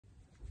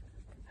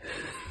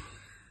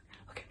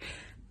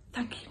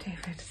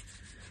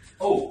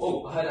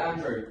Oh, I heard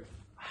Andrew.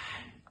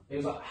 He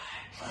was like,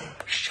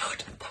 shut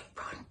the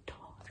front door.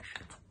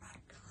 Shut the front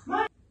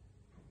door.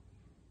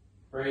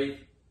 Breathe.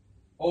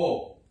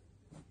 Oh.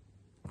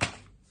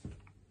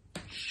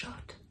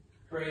 Shut.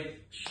 Breathe.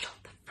 Shut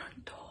the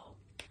front door.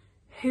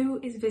 Who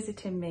is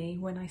visiting me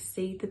when I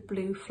see the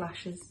blue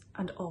flashes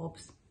and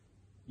orbs?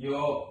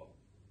 Your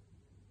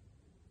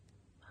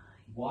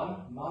one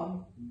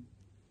mum.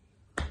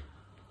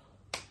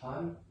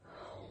 Time.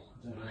 Oh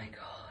my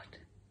God.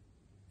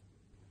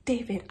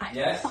 David, I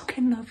Yes?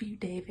 fucking love you,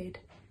 David.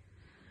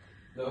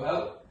 No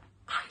help.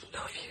 I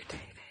love you,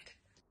 David.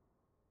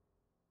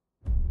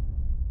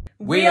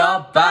 We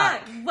are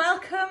back.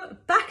 Welcome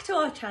back to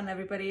our channel,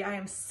 everybody. I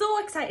am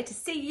so excited to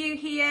see you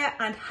here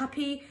and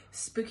happy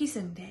Spooky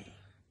Sunday.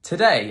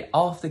 Today,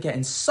 after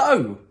getting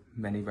so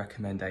many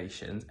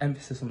recommendations,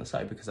 emphasis on the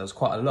so because there was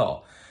quite a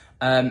lot,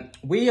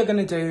 we are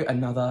going to do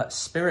another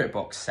spirit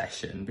box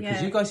session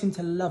because you guys seem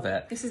to love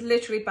it. This is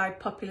literally by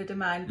popular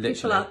demand. Literally.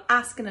 People are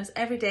asking us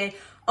every day,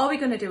 are we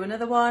going to do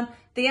another one?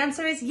 The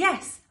answer is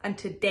yes, and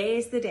today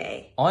is the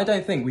day. I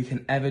don't think we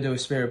can ever do a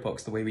spirit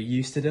box the way we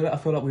used to do it. I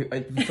feel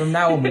like from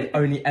now on we've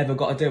only ever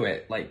got to do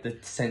it like the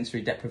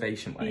sensory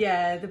deprivation way.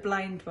 Yeah, the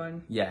blind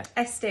one. Yeah.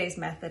 Estes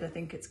method, I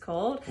think it's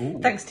called. Ooh.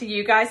 Thanks to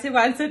you guys who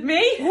answered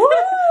me. Woo!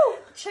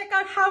 Check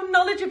out how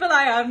knowledgeable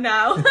I am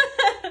now.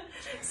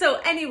 So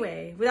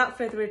anyway, without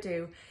further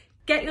ado,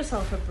 get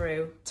yourself a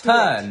brew.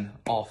 Turn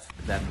off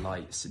them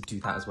lights. Do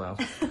that as well.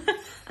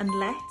 And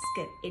let's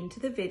get into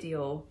the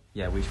video.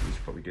 Yeah, we should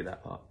probably do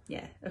that part.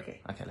 Yeah,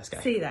 okay. Okay, let's go.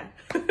 See you there.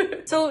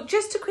 So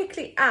just to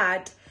quickly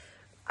add,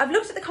 I've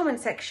looked at the comment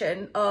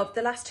section of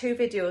the last two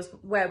videos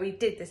where we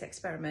did this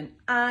experiment,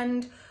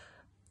 and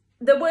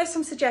there were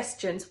some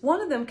suggestions.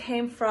 One of them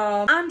came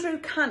from Andrew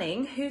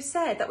Canning, who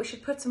said that we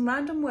should put some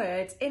random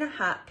words in a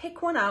hat,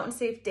 pick one out and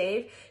see if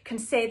Dave can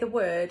say the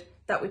word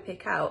that we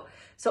pick out.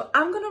 So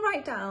I'm going to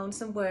write down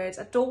some words.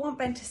 I don't want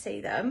Ben to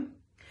see them,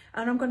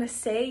 and I'm going to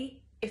see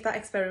if that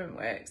experiment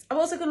works. I'm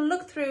also going to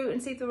look through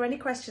and see if there were any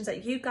questions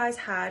that you guys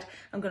had.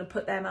 I'm going to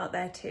put them out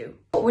there too.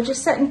 We're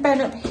just setting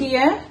Ben up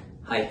here.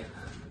 Hi.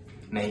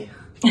 Me.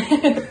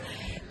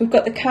 We've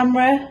got the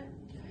camera,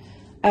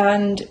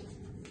 and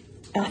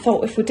I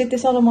thought if we did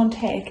this all in one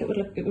take, it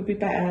would be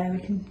better.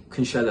 We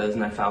Can show there's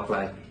no foul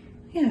play.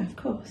 yeah, of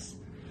course.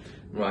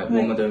 Right,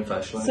 what am I doing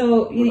first?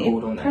 So you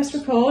need to press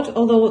record,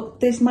 although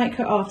this might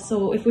cut off,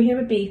 so if we hear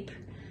a beep,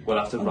 we'll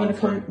have to I'm going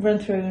to run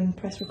through and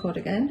press record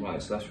again.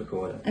 Right, so let's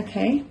record it.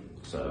 Okay.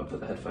 So I'll put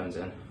the headphones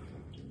in.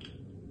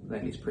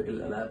 Lainey's pretty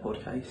little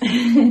AirPod case.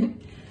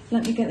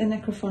 Let me get the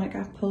necrophonic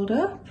app pulled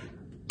up.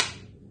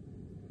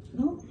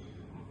 Oh,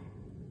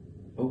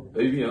 Oh,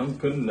 baby, I'm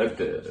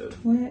connected.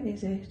 where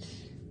is it?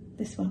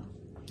 This one.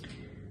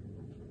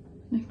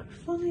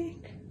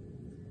 Necrophonic.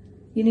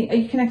 Are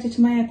you connected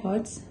to my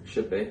AirPods?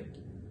 Should be.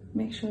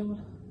 Make sure.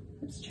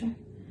 Let's check.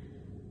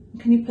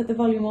 Can you put the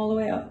volume all the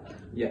way up?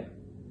 Yeah.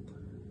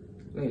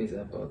 Lainey's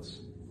AirPods.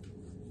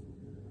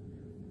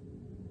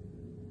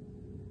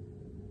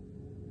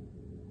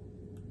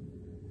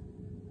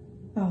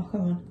 Oh,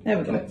 come on. There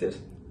we go. Connected.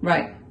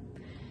 Right.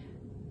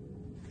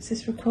 Is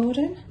this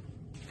recording?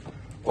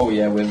 Oh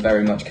yeah, we're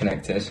very much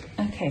connected.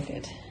 Okay,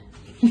 good.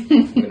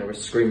 I'm going to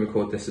screen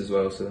record this as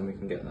well so then we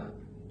can get that.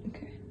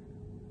 Okay.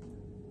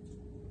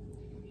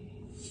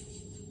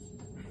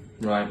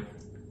 Right,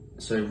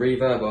 so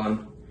reverb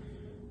on.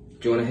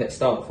 Do you want to hit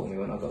start for me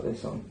when I got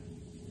this on?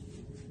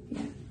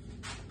 Yeah.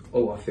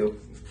 Oh, I feel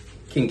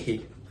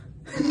kinky.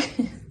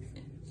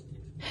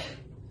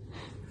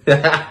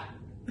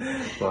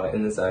 Right,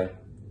 in the zone.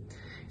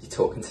 You're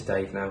talking to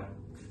Dave now.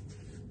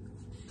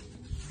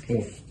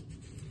 Yeah.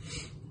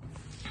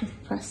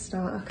 Press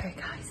start. Okay,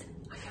 guys,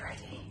 are you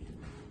ready?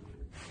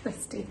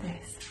 Let's do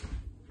this.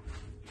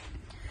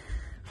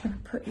 I'm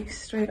going to put you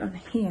straight on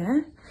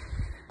here.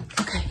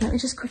 Okay, let me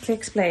just quickly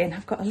explain.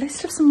 I've got a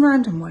list of some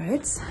random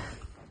words.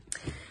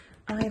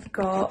 I've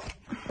got,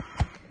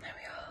 there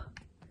we are.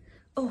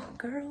 Oh,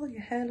 girl,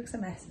 your hair looks a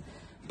mess.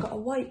 I've got a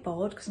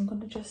whiteboard because I'm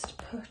going to just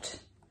put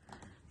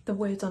the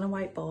words on a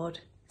whiteboard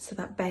so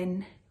that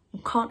Ben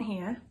can't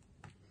hear.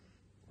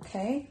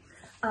 Okay,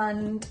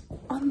 and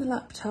on the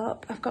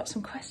laptop, I've got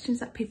some questions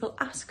that people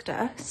asked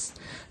us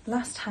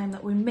last time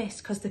that we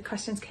missed because the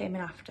questions came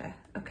in after.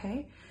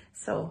 Okay,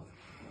 so.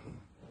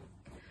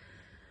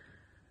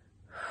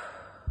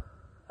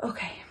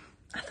 Okay,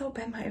 I thought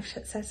Ben might have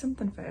said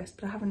something first,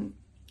 but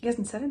he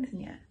hasn't said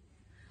anything yet.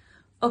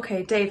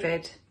 Okay,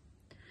 David,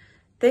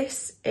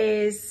 these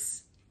are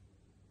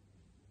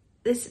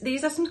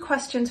some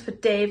questions for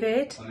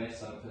David. I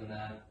missed something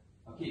there.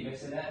 I keep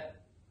missing it.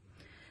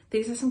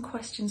 These are some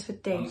questions for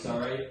David. I'm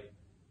sorry.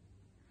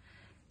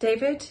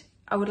 David,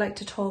 I would like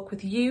to talk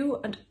with you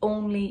and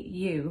only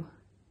you.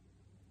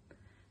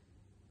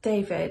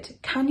 David,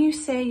 can you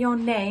say your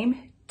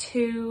name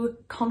to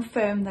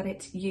confirm that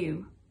it's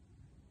you?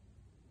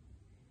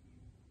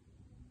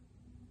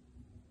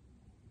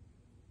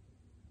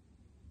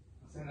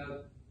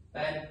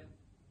 Ben.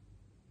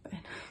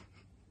 Ben.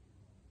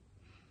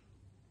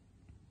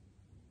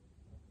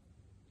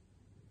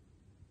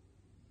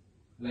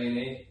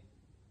 Lainey.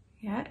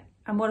 Yeah.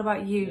 And what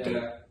about you,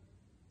 Yeah.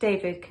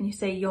 David? Can you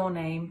say your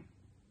name?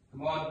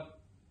 Come on.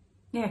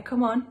 Yeah,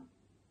 come on.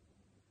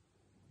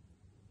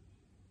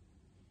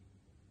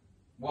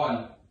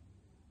 1.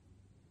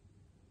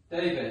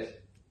 David.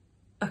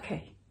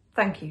 Okay.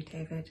 Thank you,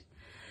 David.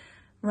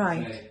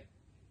 Right. That's me.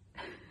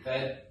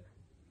 Ben.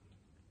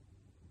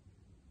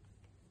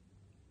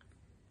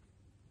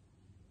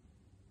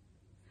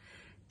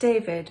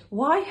 David,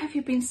 why have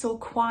you been so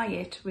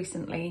quiet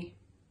recently?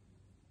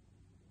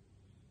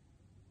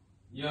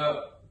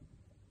 Yo.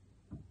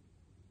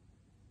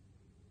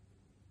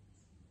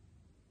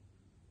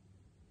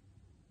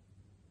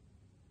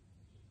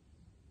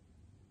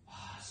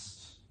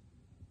 Past.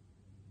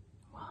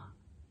 What?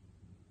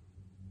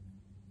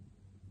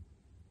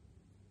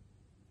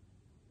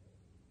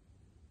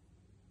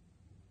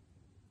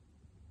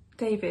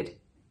 David,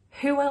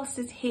 who else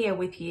is here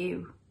with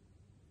you?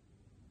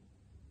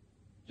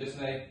 Just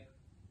me.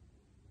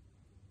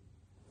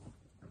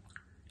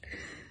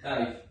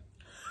 Dave.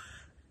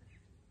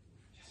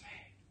 Just me.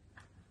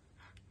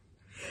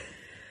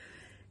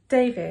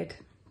 David,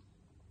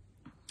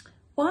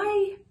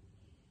 why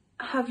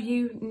have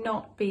you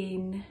not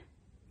been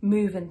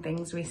moving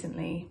things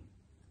recently?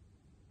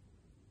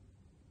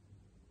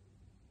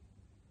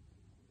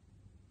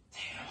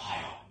 Taking a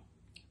while.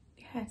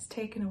 Yeah, it's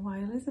taken a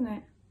while, isn't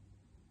it?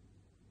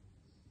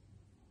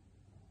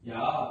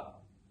 Yeah.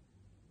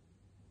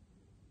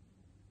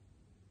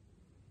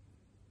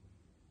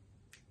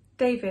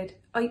 David,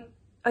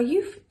 are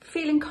you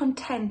feeling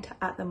content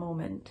at the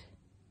moment?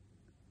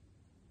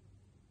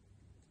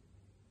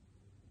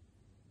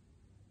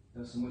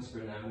 There's some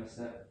whispering there, I missed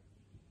it.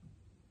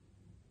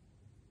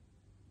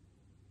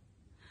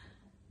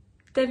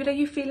 David, are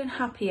you feeling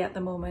happy at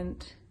the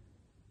moment?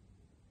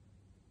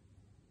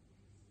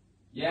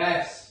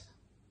 Yes.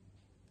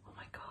 Oh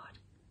my God.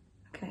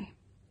 Okay.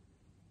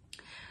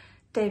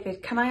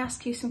 David, can I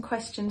ask you some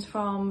questions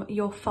from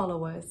your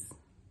followers?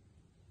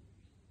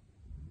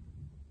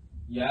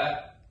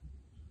 Yeah.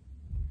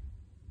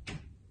 There's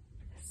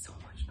so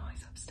much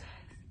noise upstairs.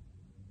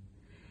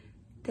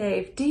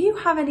 Dave, do you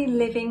have any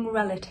living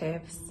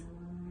relatives?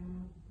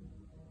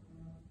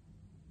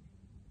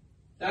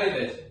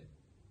 David.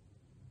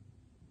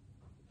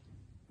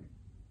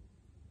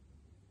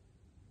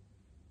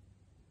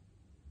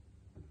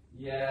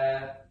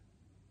 Yeah.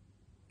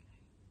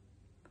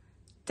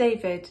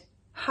 David,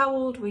 how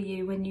old were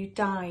you when you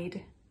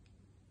died?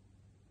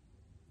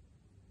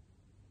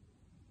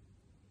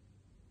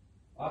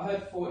 I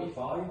heard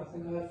 45. I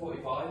think I heard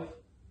 45.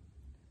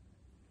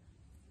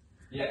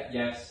 Yeah,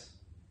 yes.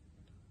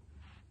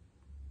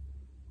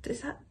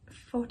 Is that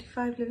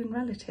 45 living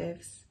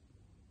relatives?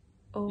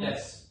 Or...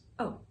 Yes.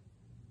 Oh,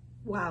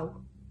 wow.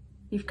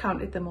 You've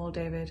counted them all,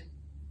 David.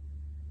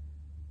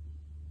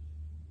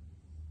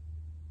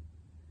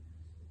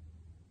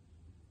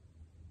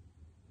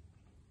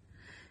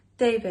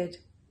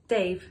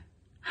 Dave,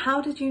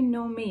 how did you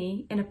know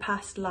me in a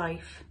past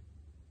life?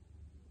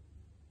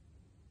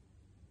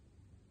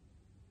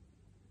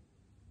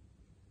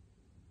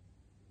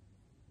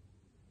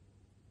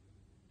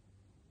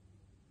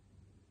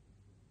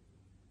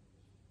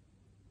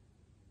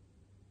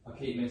 I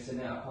keep missing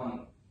it, I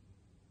can't.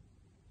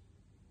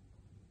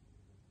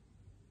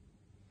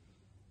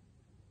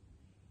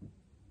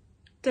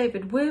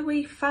 David, were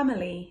we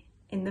family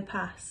in the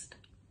past?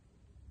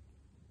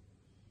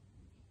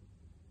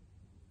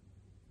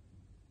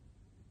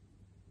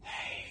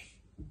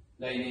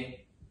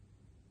 Lainey.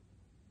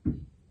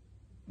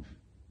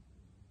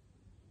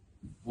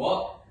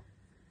 What?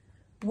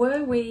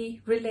 Were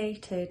we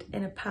related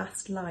in a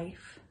past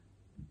life?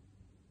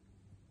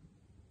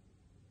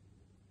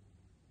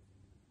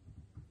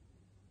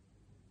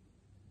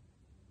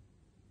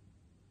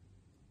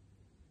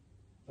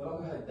 I feel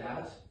like I heard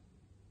Dad.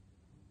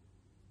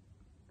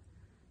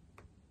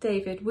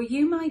 David, were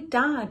you my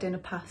dad in a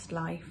past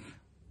life?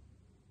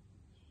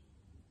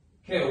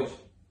 Killed.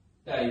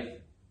 Dave.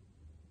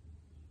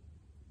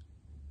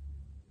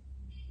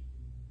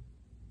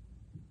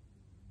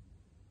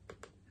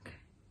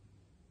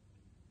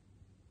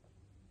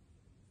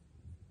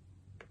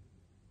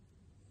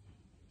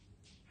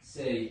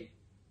 C.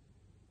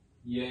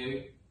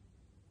 You.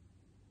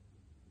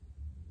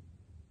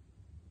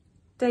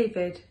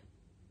 David,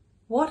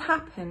 what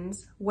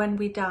happens when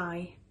we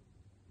die?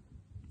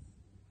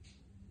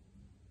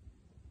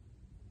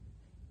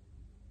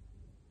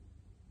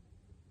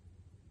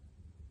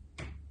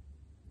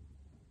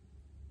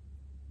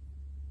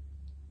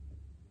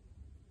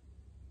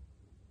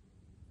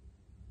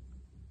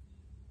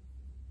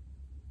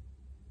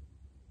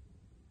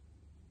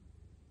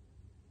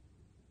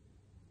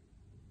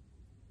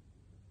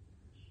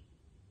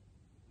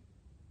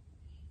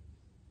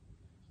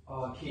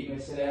 Oh, I keep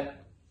missing it.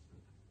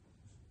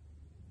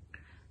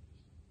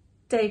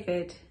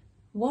 David,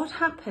 what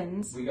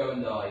happens? We go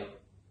and die.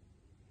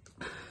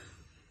 Oh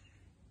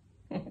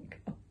my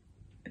God.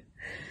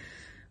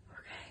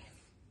 Okay.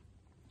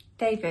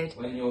 David.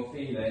 When you're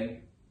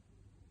feeling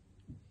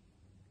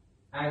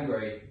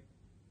angry.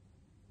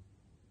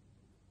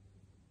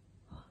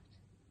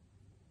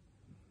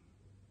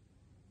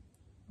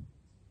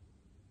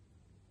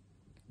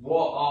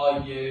 What are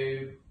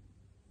you?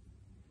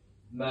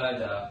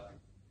 Murder.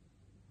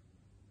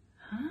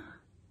 Huh?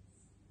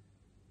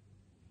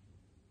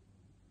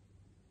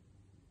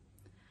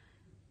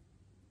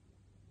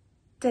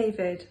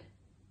 David,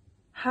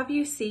 have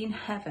you seen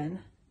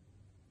heaven?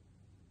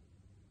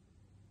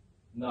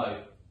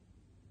 No.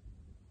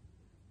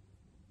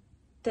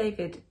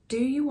 David, do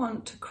you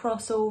want to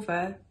cross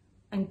over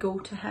and go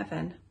to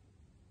heaven?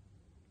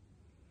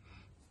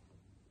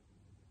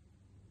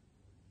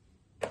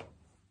 I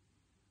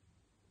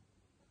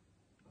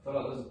feel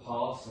like there's a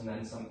pass and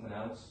then something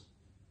else.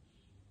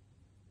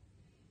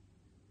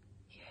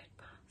 Yeah,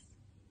 pass.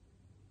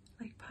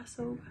 Like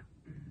Passover.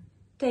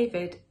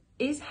 David,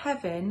 is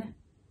heaven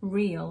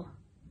real?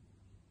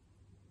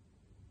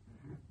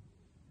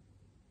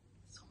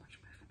 So much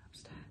moving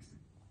upstairs.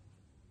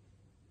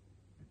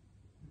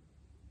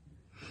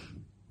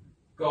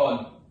 Go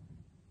on.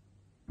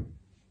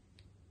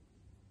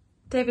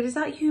 David, is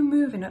that you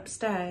moving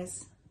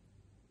upstairs?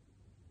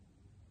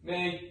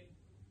 Me.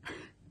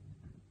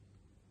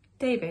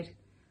 David,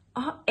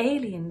 are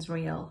aliens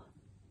real?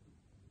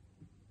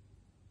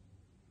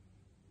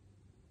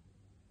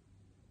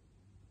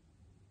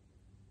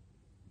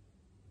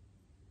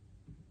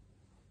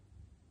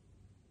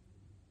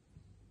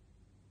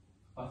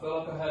 I feel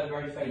like I heard a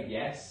very faint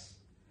yes.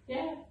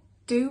 Yeah.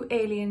 Do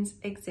aliens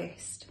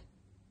exist?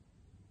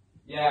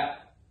 Yeah.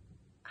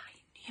 I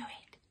knew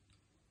it.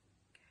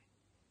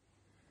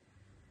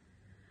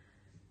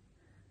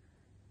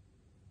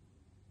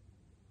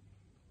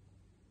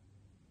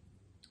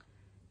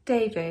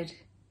 David,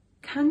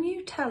 can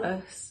you tell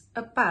us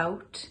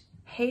about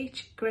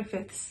H.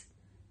 Griffith's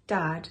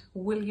dad,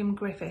 William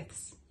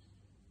Griffiths?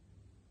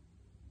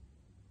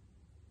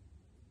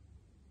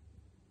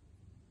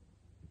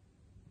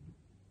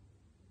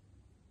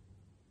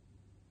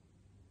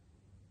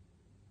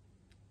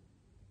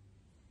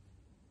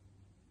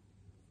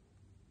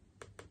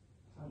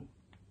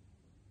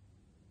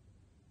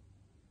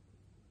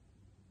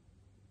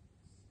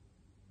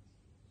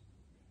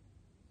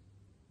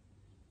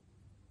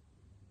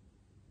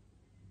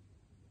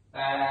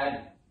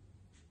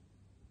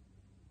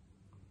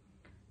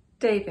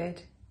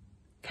 David,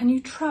 can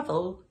you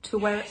travel to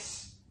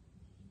Yes.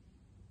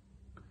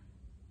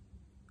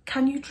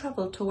 Can you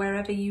travel to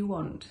wherever you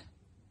want?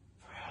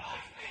 For your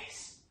life,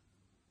 please.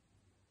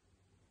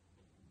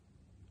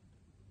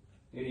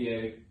 Do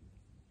you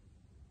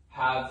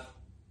have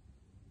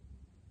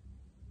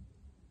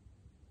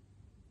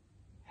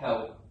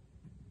help?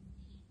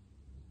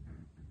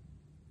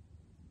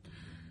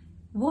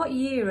 What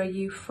year are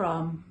you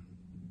from?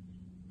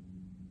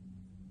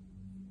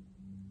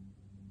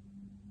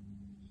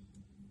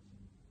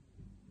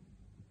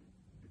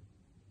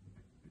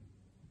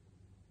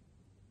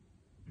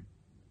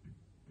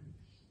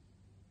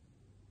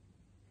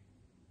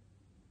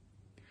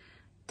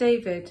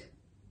 David,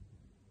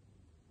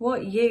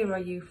 what year are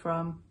you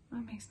from?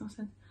 That makes no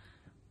sense.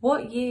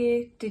 What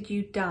year did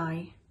you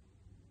die?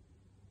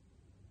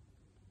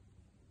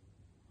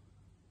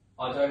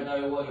 I don't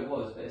know what it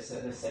was, but it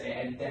said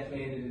it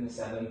definitely ended in the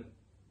 7.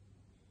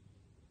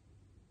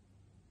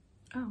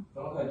 Oh. I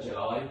feel like I heard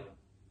July.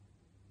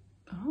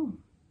 Oh.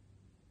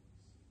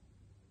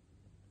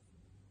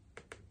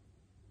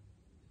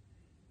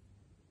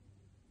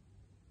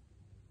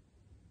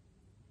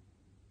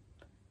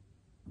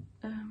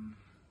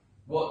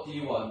 What do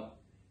you want?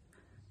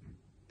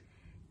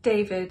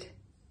 David,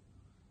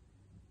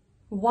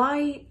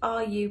 why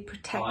are you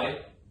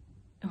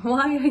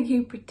Why are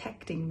you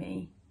protecting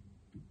me?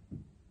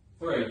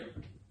 3.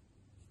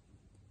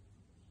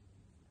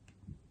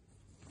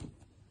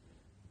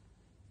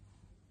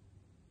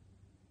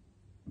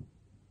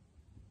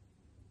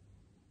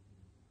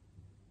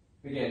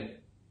 Begin.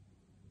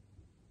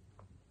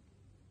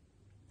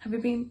 Have you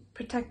been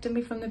protecting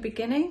me from the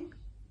beginning?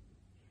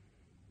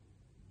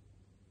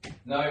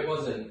 No, it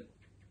wasn't.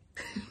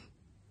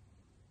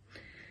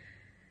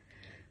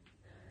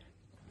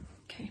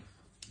 Okay.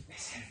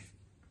 Listen.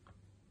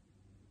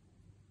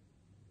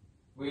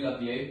 We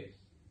love you.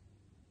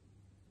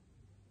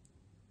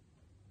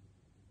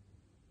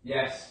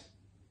 Yes.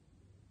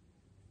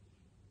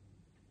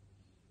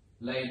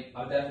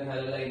 I've definitely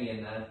heard a Lainey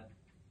in there.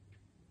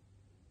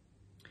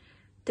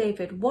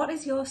 David, what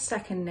is your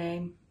second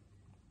name?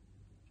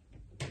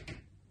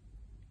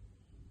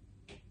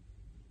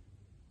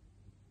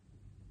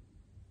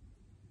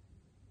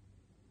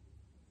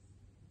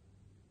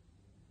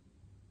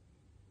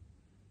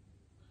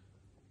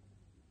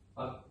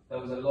 There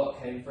was a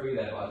lot came through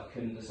there, but I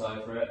couldn't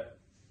decipher it.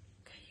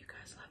 Okay, you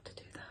guys will have to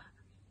do that.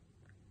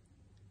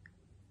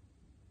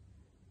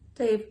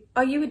 Dave,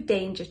 are you a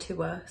danger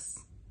to us?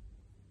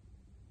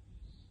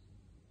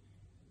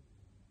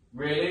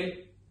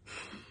 Really?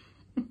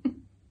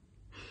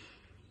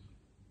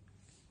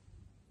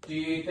 Do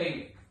you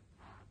think?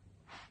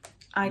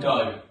 I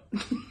don't.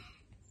 No.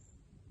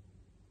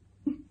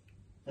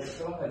 I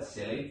feel like that's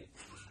silly.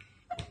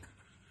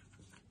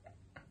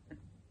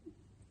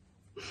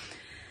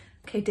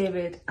 Okay,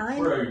 David, I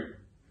True.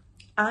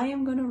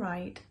 am going to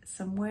write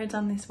some words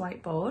on this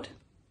whiteboard.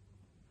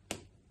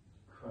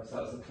 Right, so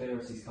that's the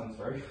clearest he's come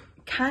through.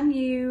 Can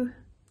you...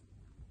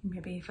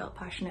 Maybe you felt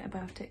passionate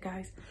about it,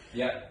 guys.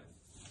 Yeah.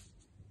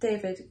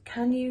 David,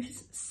 can you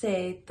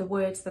say the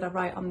words that I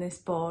write on this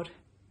board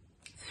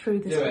through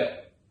this? Do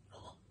it.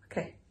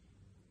 Okay.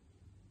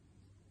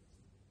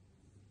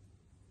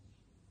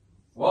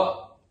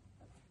 What?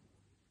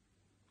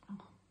 Oh.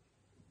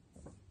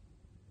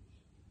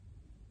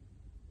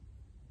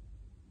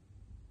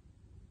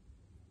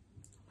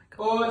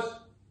 Board.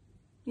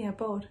 Yeah,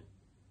 board.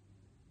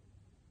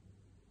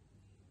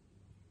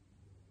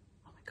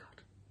 Oh my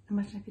god.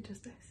 Imagine if he does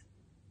this.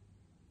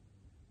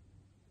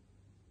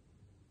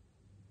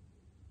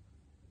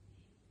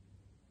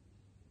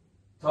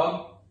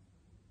 Tom.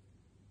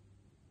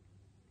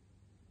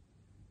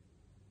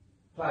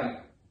 Plank.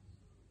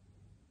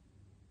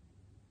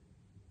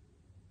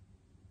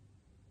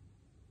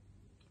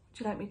 Would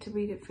you like me to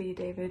read it for you,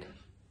 David?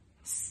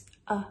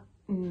 Sun.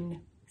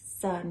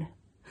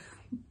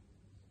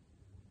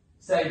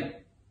 Same.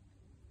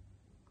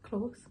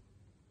 Close.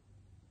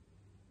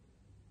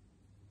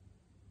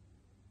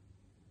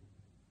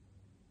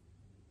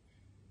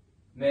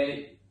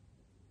 Me.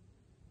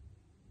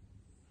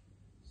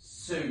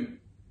 Sue.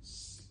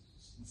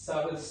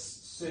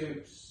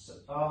 Sue.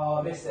 Oh,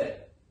 I missed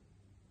it.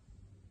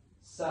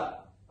 Oh,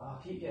 I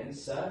keep getting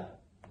sir.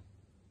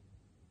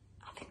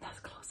 I think that's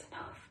close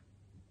enough.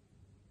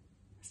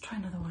 Let's try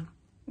another one.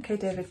 Okay,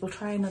 David, we'll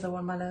try another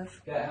one, my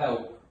love. Get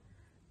help.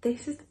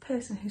 This is the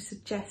person who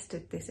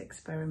suggested this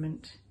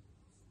experiment.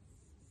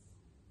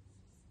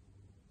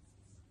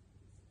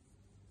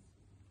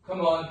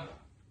 Come on.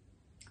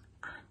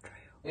 Andrew.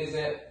 Is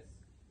it?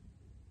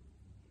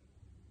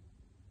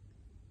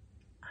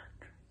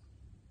 Andrew.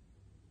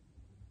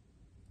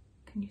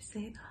 Can you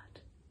say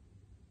that?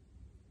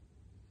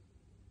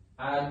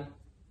 And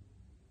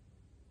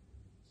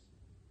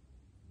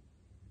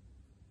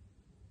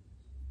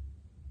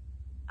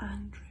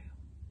Andrew.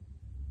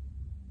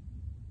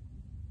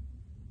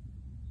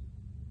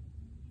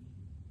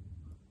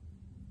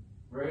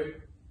 Brew.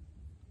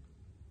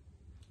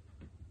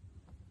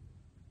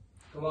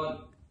 Come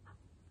on.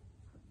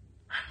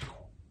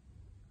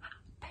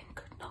 Ben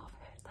could not have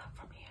heard that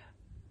from you.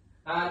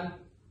 And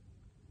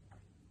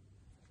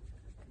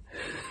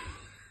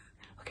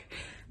Okay,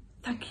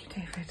 thank you,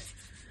 David.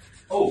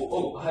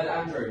 oh, I heard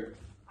Andrew.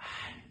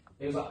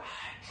 It was like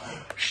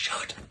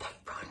Shut the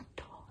front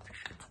door.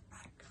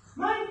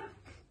 Mate.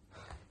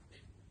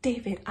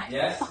 David, I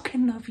Yes?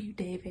 fucking love you,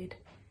 David.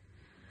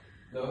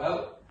 No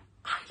help.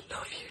 I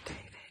love you,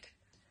 David.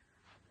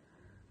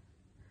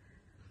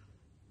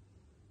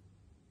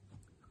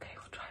 Okay,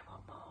 we'll try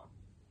one more.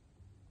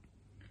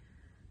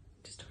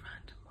 Just a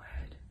random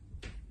word.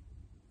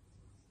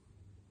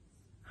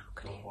 How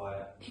could Not he?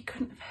 quiet. He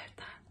couldn't have heard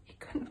that.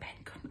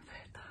 Ben couldn't have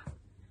heard that.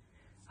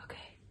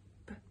 Okay,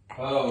 but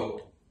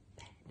Oh.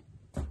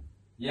 Ben.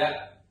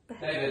 Yeah. Ben.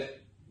 David.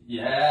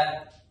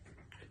 Yeah.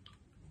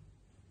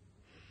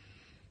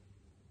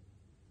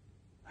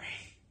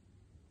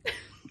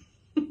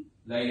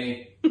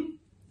 Lainey.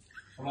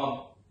 Come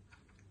on.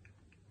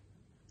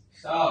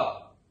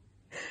 Stop.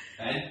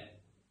 Ben.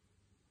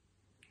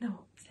 No,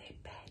 say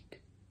bed.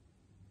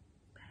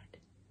 Bed.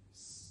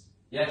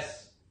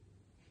 Yes.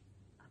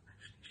 I'm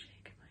actually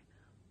shaking right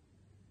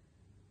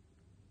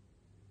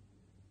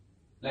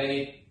now.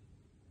 Lainey.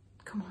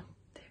 Come on,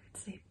 David,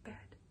 say bed.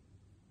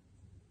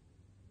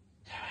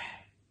 Do it.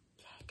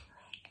 Yeah, do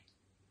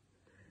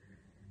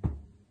it.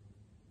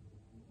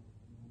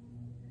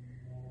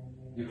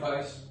 You're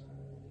close.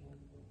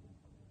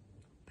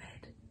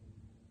 Bed.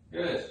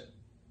 Good.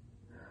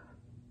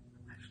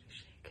 I'm actually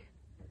shaking.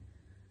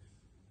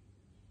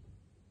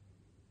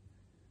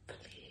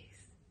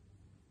 Please.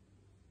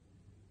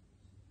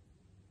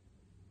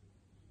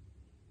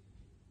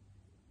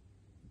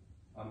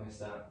 I missed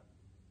that.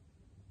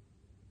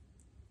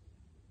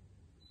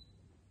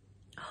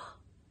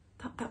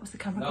 That was the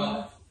camera No. going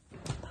off.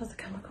 That was the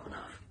camera going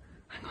off.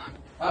 Hang on.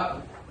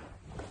 Up.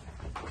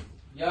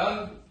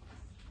 Young.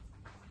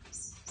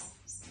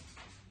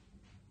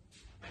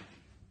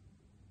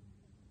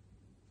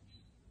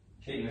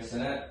 Keep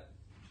missing it.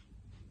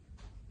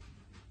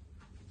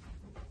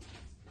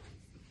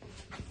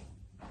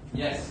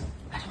 Yes.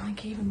 I don't think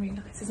he even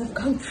realises I've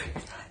gone through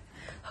that.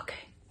 Okay.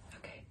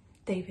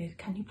 David,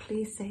 can you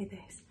please say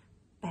this?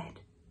 Bed.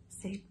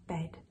 Say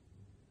bed.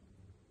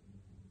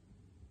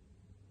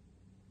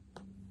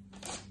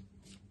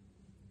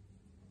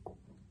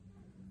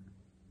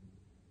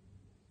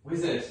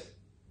 Wizard.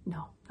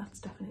 No, that's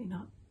definitely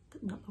not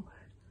the word.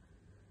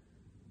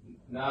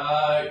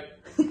 No.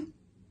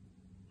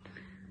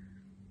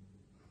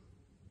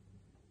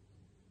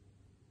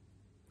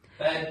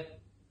 Ben.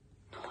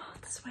 No,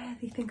 I swear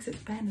he thinks it's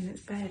Ben and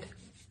it's bed.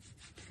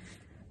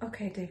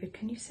 Okay, David,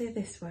 can you say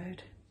this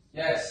word?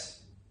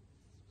 Yes.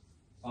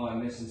 Oh,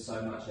 I'm missing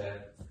so much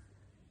here.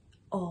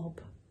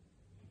 Orb.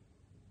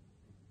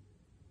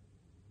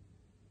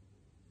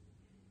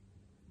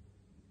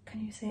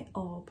 Can you say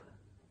orb?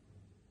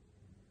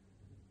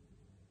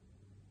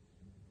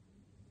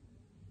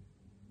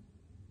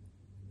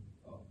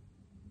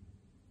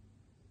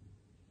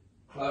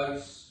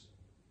 close.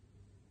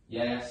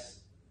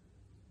 Yes.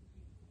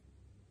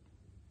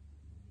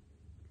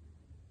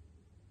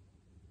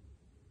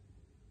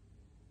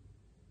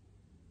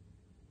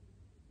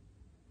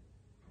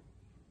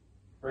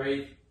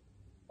 Breathe.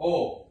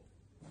 Orb.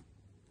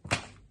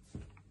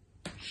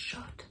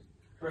 Shut.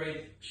 Breathe.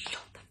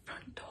 Shut the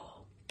front door.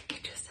 You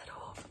just said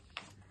orb.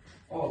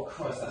 Oh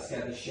Christ, that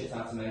scared the shit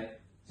out of me.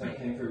 So it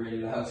came through really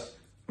loud.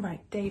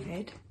 Right,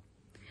 David.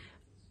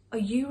 Are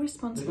you Just a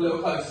responsible?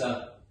 little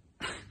closer.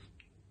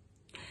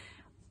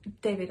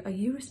 David, are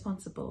you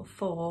responsible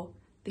for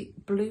the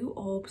blue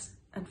orbs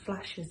and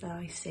flashes that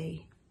I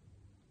see?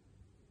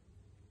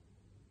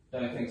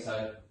 Don't think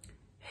so.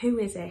 Who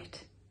is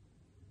it?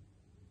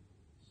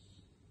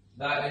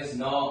 That is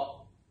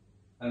not.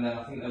 And then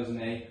I think that was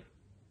me.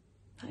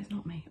 That is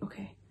not me.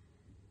 Okay.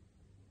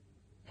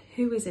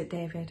 Who is it,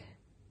 David?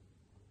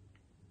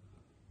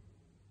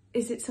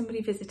 Is it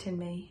somebody visiting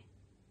me?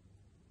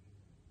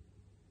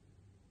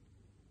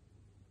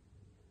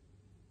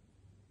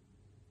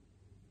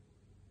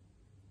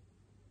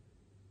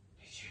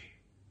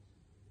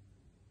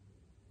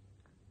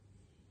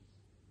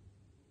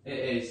 It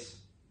is.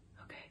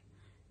 Okay.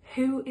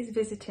 Who is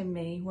visiting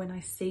me when I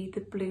see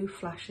the blue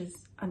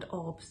flashes and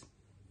orbs?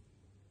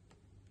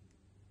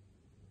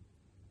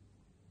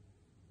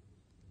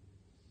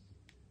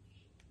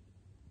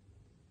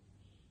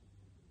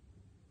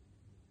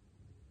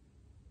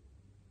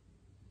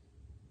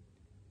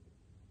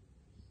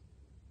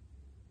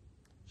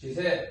 She's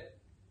here.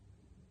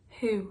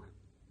 Who?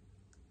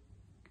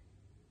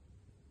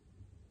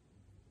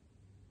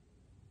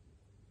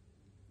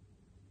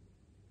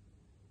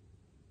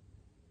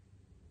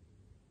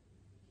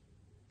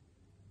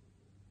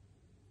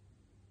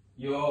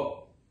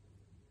 Your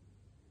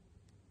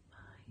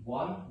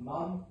one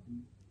mum?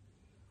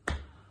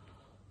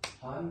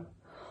 Hun?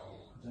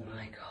 Oh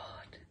my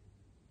God.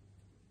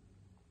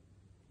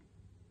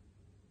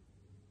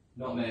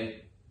 Not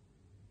me.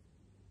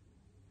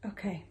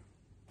 Okay.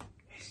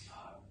 It's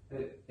far.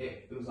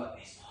 It was like,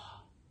 it's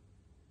far.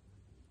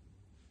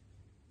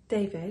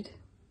 David,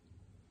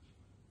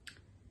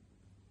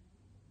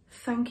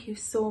 thank you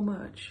so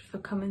much for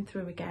coming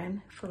through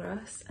again for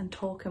us and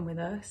talking with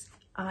us.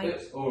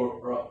 It's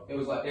alright. It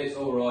was like, it's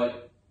alright.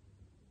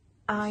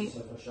 It's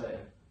so frustrating.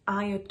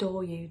 I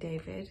adore you,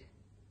 David.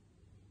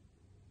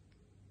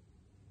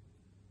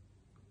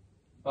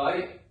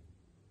 Bye.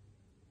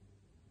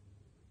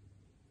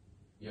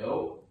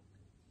 Yo.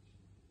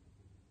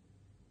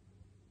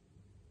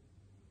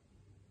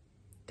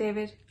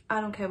 David, I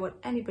don't care what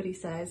anybody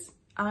says.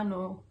 I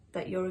know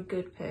that you're a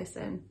good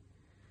person.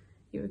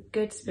 You're a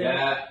good spirit.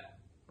 Yeah.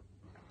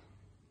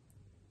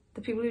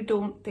 The people who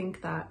don't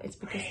think that,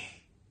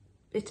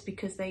 it's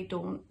because they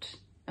don't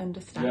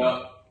understand.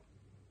 Yeah.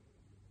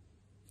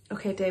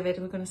 Okay, David,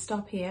 we're going to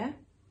stop here.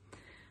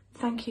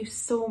 Thank you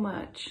so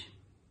much.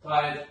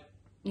 Tired.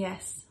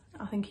 Yes,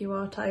 I think you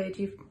are tired.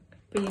 You've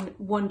been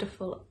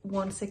wonderful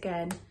once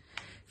again.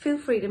 Feel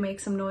free to make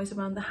some noise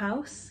around the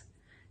house.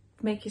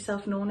 Make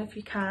yourself known if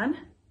you can.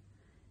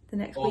 The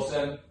next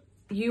Awesome. week.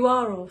 You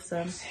are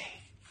awesome.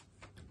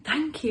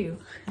 Thank you.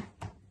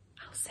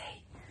 I'll say.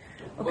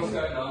 Okay. What's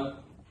going on?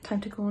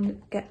 Time to go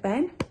and get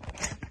Ben.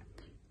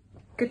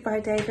 Goodbye,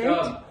 David.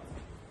 Gone.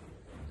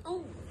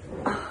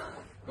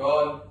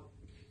 Gone.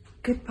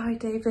 Goodbye,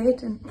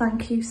 David, and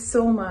thank you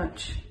so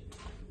much.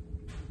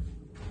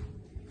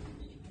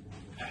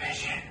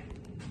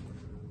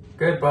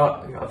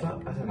 Goodbye. I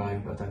don't know. I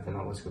don't think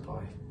that was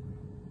goodbye.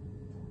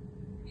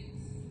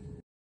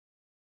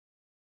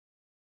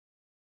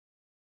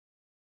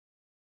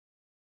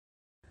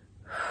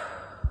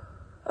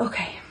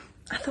 Okay,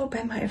 I thought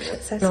Ben might have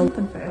said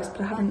something first,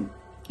 but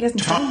he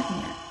hasn't said anything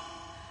yet.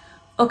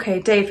 Okay,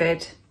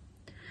 David,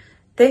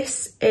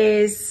 these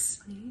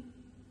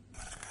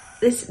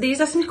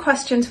are some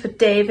questions for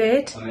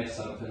David. I missed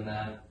something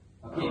there.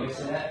 I keep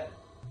missing it.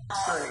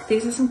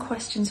 These are some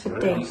questions for I'm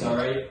David.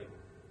 sorry.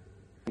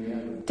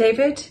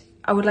 David,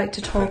 I would like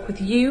to talk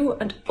with you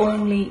and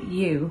only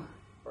you.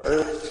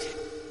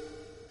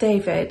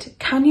 David,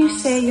 can you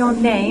say your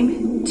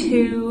name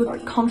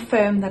to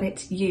confirm that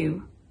it's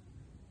you?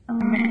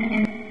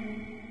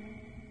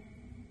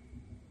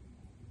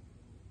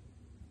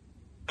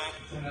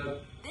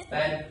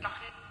 Ben.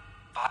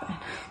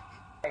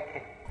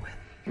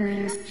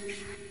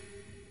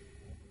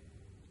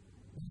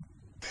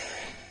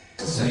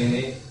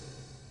 Lainey.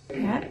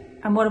 Yeah.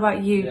 And what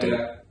about you,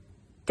 Yeah.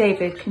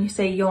 David? Can you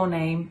say your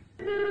name?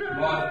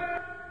 One.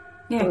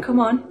 Yeah, come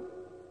on.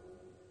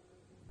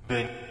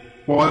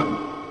 One.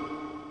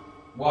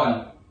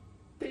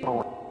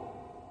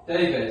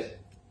 David.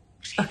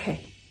 Okay.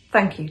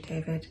 Thank you,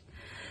 David.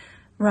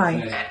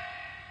 Right.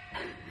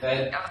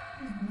 Ben.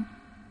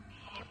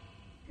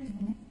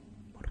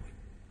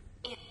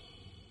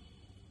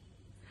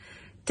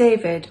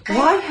 David,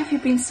 why have you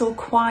been so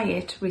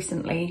quiet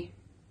recently?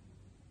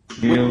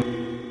 Yeah.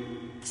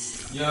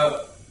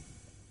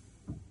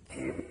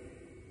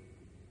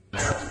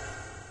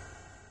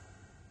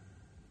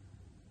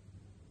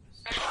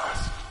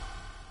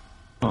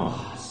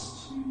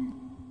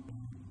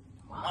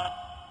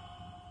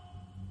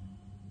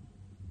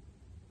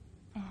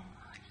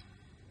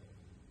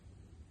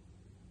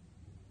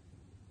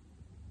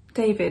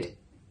 David,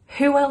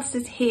 who else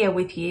is here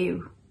with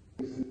you?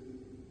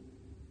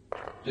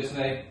 Just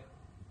me.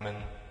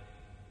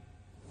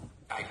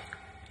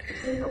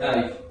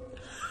 Dave.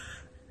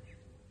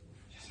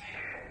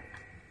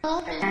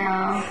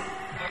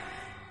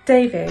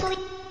 David,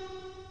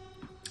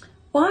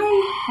 why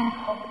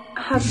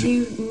have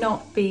you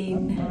not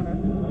been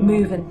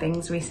moving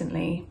things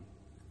recently?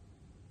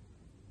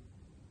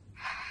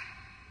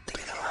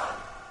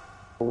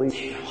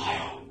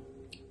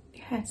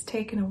 Yeah, it's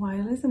taken a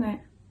while, isn't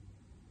it?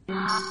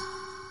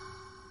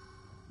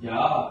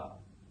 Yeah.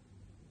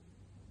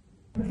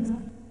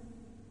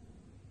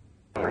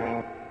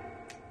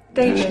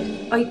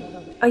 David,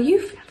 are you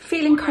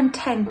feeling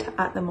content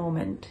at the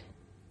moment?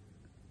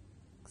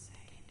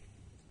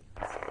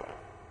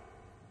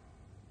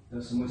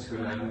 There's some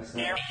whispering around this.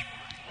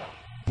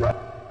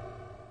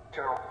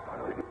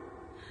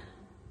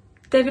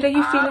 David, are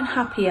you feeling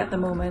happy at the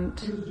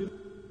moment?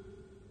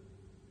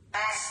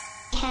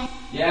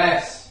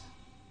 Yes.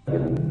 Oh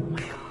my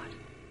God.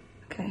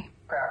 Okay.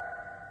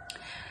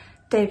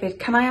 David,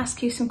 can I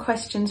ask you some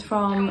questions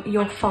from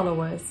your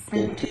followers?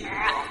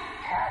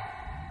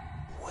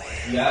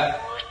 Yeah.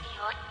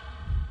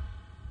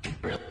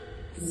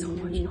 So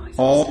much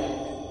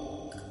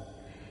noise.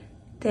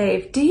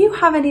 Dave, do you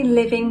have any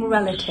living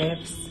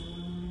relatives?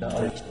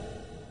 David.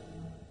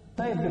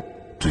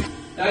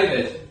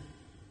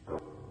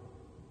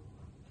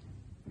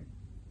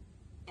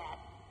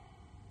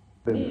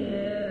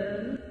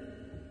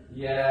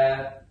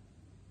 Yeah.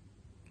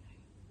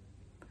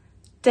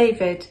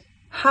 David,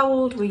 how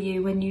old were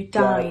you when you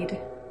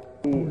died?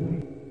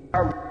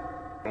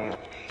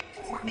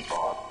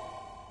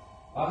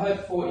 I heard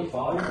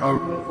 45. I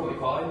heard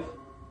 45.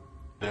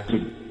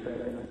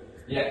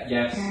 Yeah,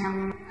 yes.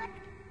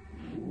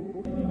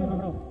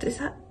 Is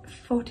that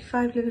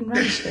 45 living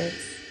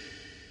relatives?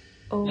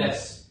 Or...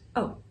 Yes.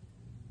 Oh,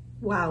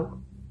 wow.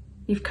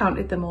 You've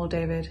counted them all,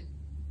 David.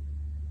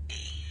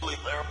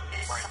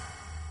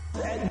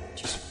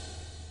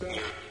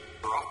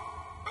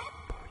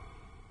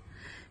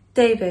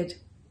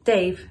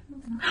 Dave,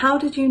 how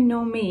did you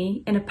know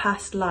me in a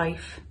past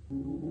life?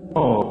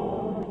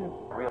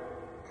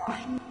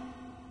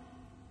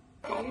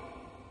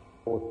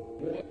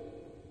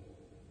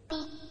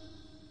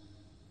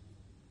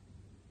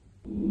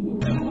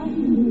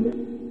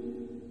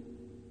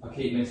 I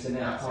keep missing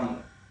it, I can't.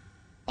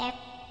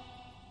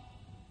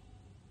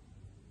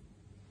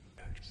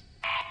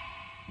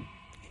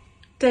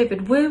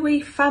 David, were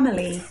we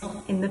family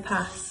in the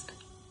past?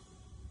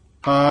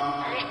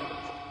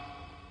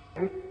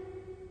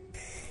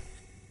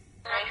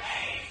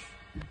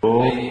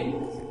 Lady.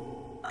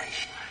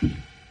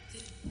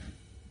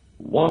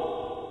 What?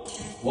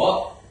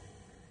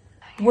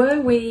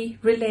 Were we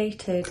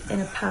related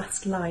in a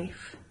past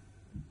life?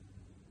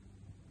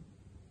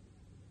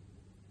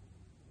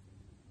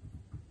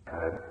 I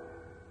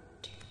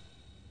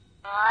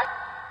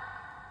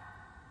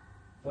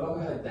feel like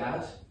I heard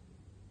Dad.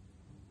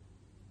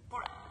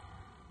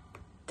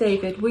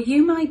 David, were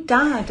you my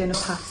dad in a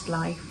past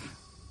life?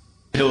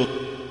 Killed.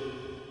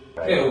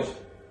 Dave.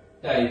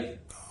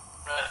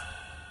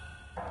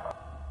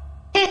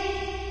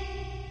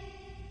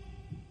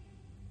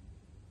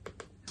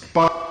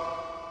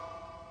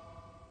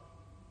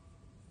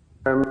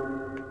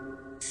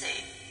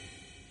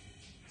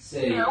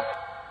 C.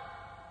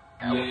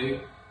 You.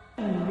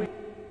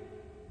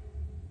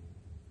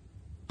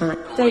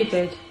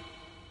 David,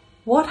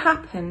 what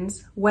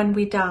happens when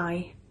we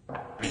die?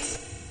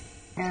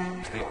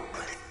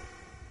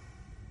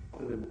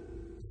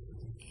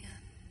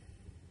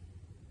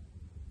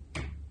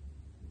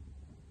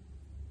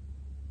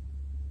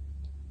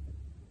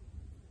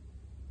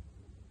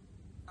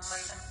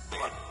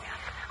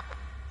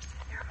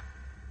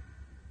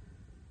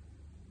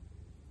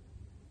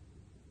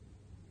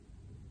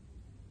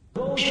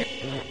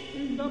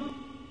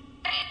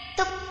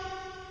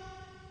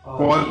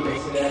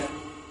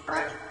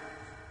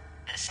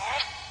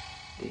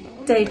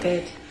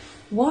 David,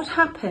 what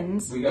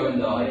happens? We go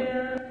and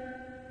die.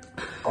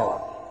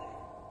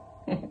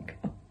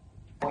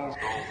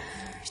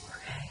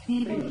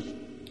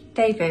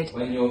 David.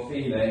 When you're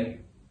feeling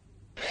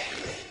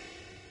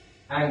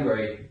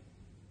angry.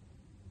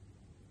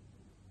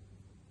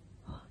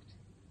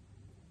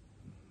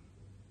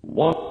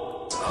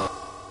 What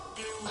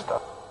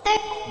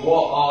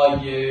are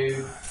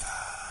you?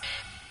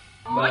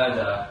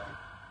 Murder.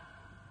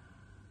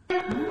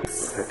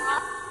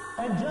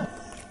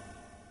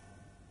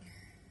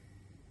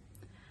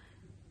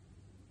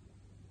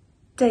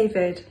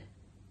 David,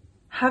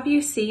 have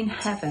you seen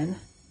heaven?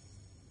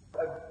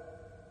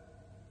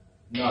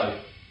 No.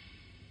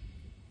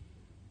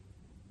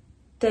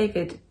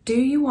 David, do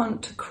you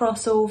want to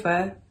cross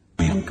over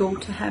and go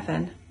to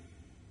heaven?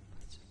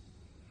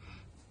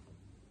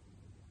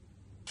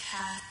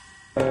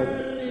 I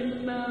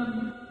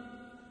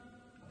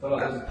feel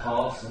like there's a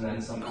pass and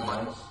then something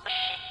else.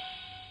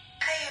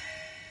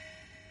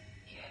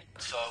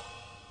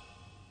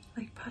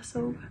 Like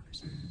Passover.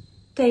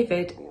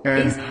 David,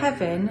 is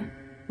heaven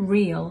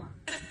real?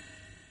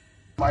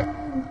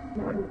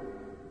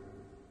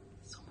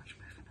 So much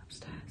moving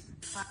upstairs.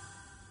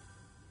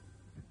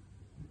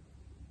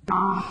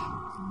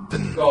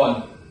 Go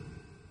on.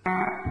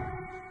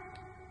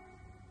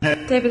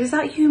 David, is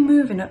that you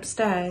moving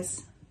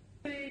upstairs?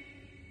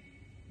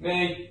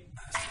 Me.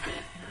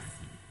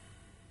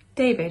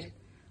 David,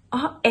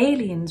 are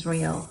aliens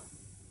real?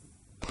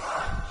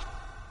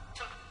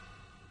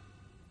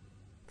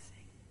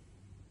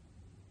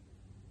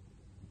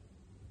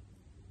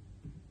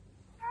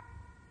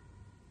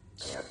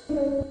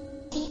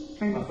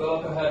 I feel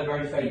like I heard a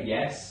very faint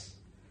yes.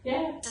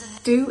 Yeah.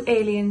 Do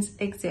aliens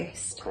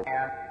exist?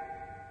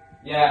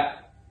 Yeah.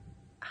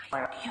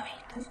 I knew it.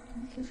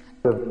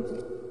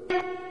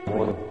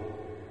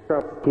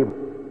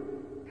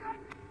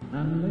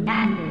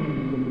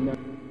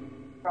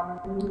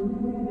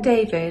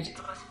 David,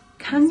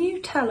 can you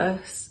tell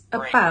us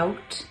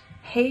about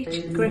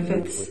H.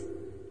 Griffith's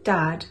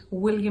dad,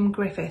 William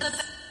Griffith?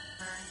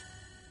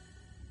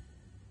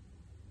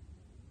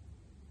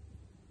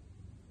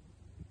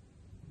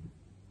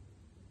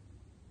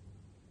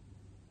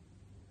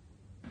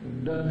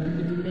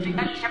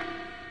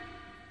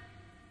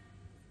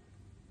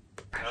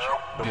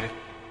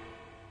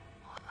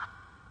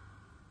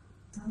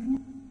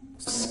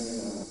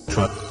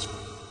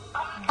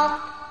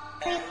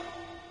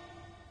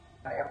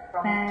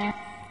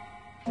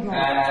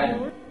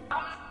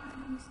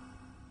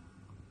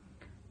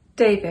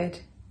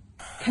 David,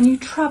 can you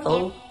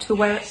travel to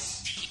where?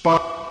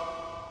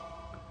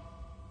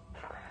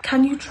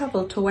 Can you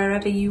travel to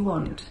wherever you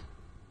want?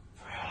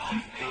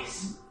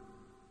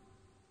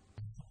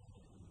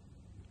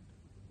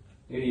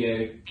 Do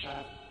you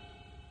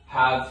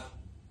have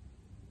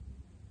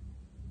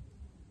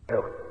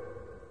help?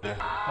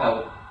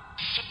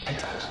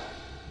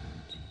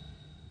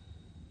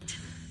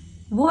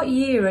 What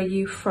year are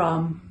you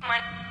from?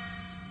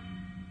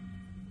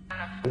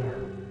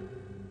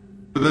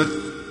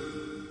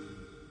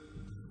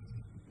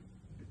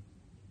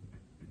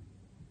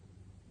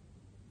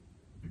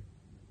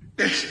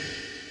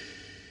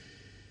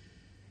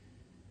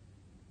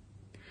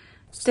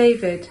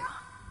 David,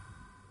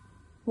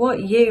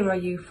 what year are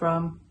you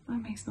from?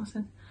 That makes no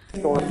sense.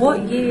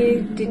 What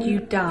year did you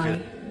die?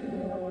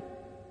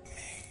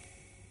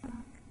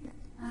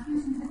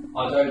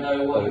 I don't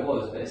know what it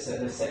was, but it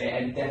said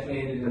it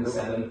definitely ended in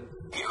 7.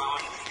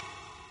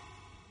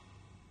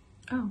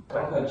 Oh. I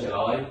heard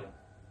July.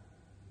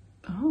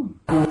 Oh.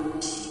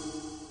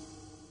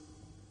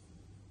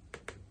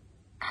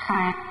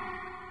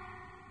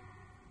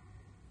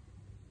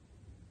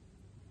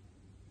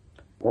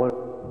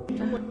 What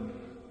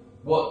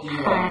do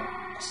you want?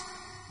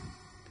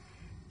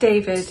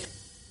 David,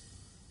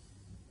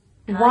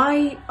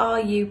 why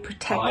are you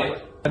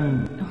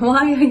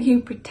Why are you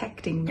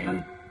protecting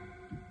me?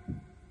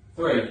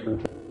 3.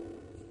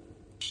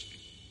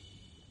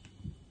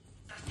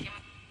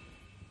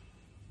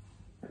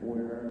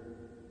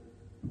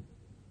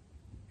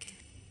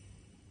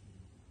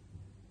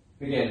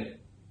 Begin.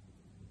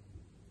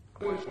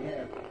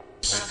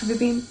 Have you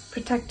been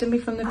protecting me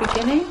from the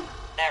beginning?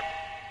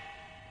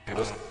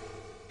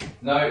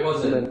 No, it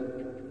wasn't.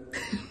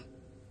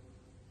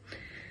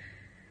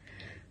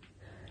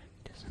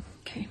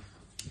 Okay.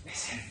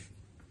 Listen.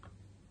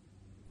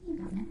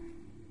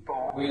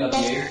 We love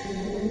you.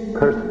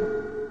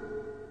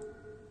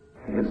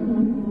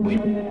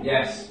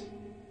 Yes.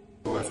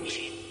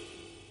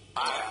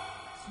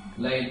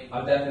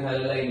 I've definitely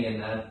heard a Lainey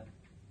in there.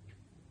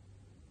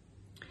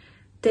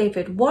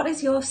 David, what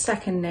is your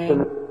second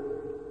name?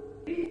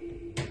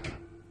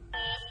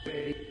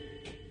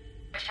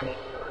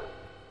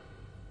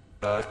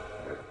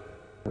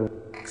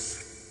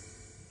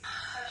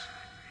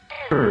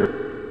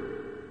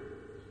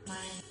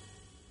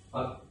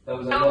 There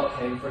was a lot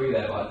came through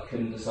there, but I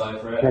couldn't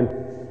decipher it.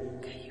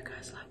 Okay, you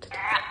guys will have to do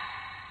that.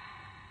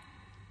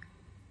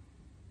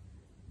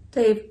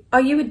 Dave,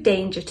 are you a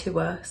danger to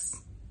us?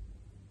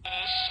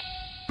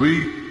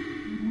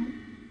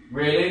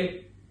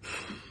 Really?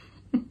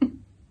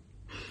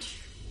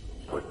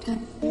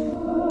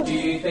 Do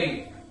you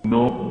think?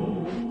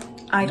 No.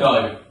 I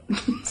No.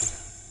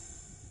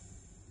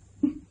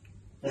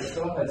 That's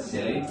not that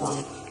silly.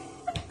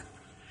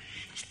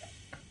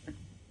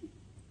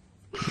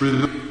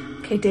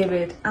 Okay,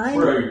 David, I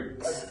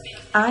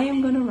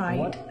am going to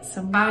write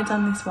some words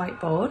on this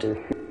whiteboard.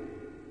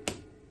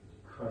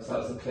 Christ, that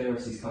was the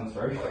clearest he's come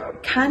through.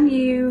 Can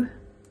you...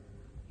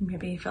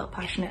 Maybe you felt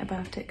passionate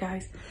about it,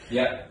 guys.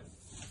 Yeah.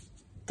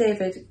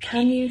 David,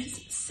 can you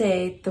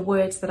say the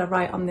words that I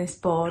write on this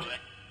board?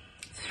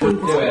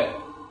 Through Do it.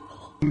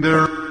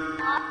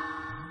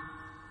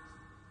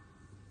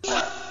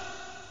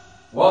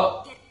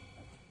 What?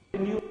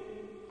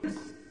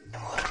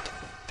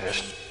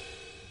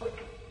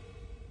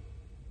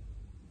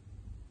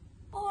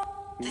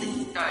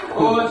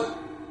 Board.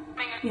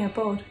 Yeah,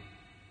 board.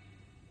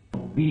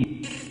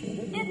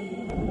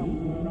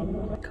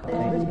 God,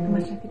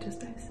 imagine if it just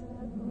does.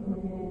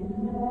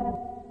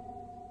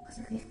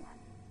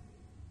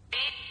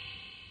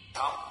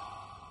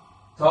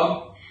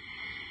 Tom?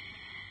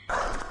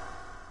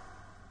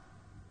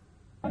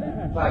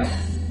 Play.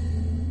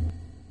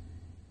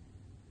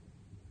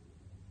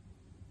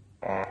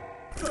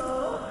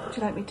 Would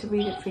you like me to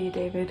read it for you,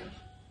 David?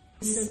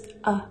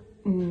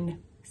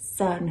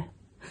 Sun.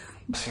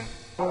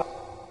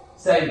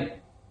 Same.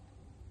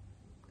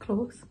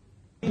 Close.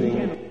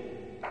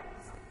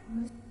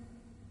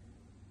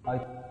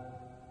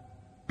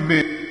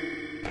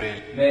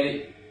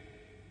 Me.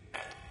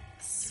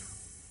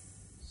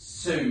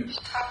 Sue.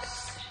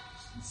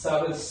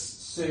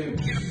 Sue.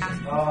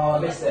 Oh, I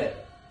missed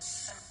it.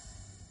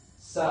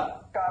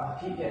 I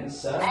keep getting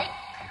Sue. I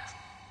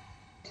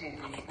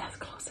think that's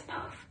close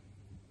enough.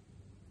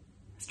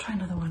 Let's try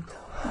another one.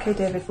 Okay,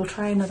 David, we'll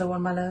try another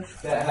one, my love.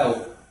 Get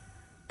help.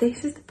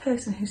 This is the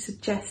person who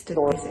suggested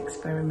this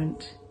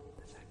experiment.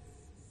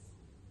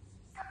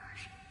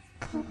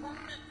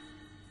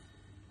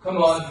 Come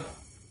on.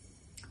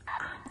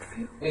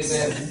 Andrew. Is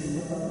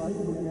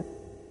it?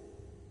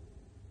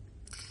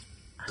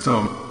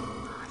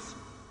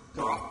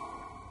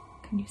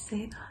 Can you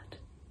say that?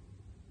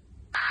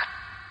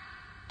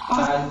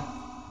 And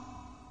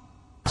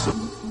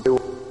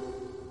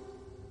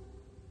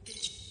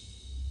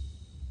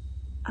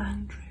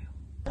Andrew.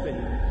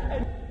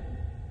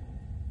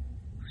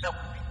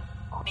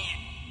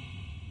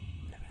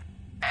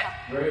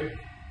 Brew.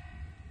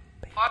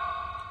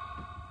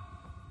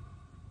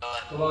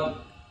 Come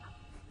on.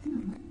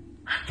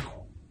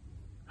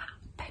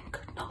 Ben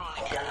could not.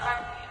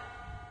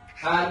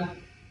 And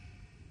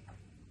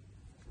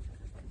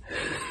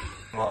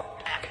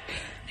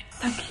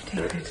Thank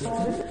you, David.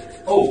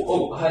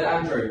 oh, I heard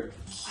Andrew.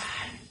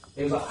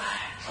 He was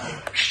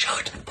like,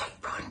 Shut the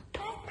front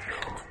door.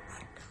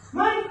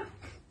 man.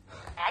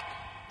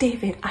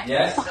 David, I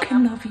Yes?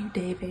 fucking love you,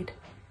 David.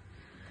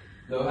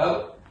 No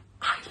help.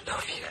 I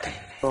love you,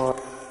 David.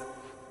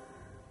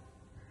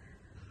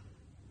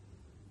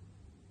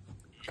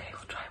 Okay,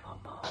 we'll try one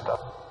more.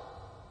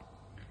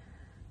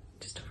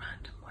 Just a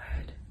random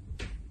word.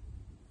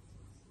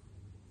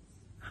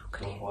 How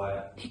could he?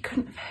 Quiet. He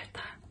couldn't have heard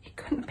that. He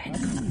couldn't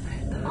have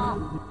heard that.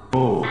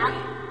 Oh.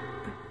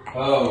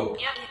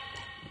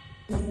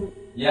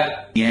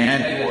 Yeah.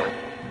 Yeah.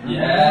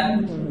 Yeah.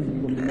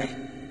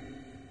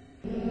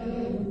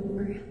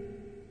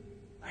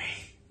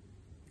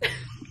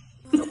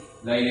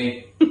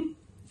 Lainey.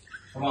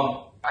 Come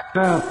on.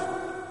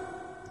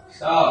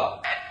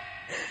 Stop.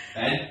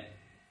 Ben.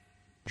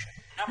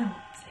 No,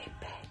 say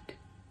bed.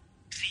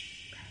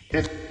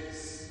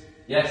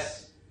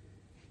 Yes.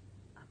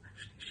 I'm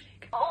actually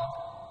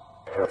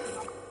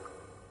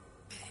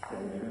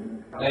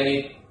shaking.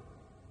 Lainey.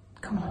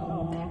 Come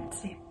on, David,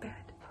 say bed.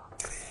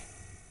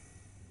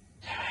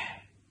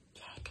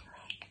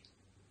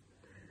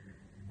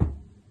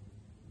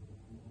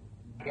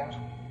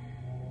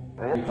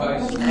 You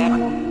close.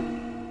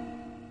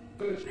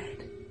 Good.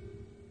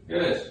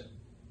 Good.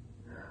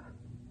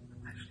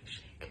 I'm actually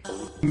shaking.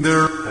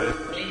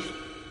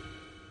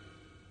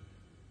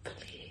 Please.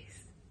 Please.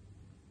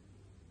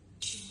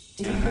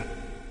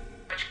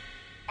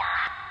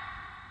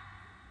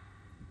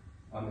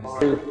 I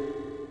missed it.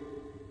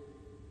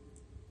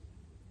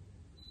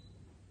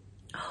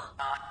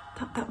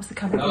 That was the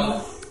camera.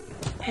 No.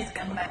 Here's the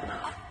camera.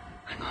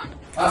 Hang on.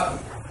 Up.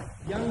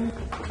 Young.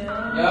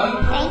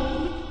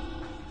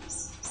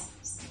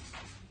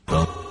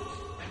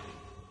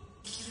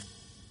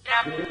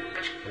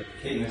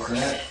 Keep missing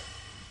it.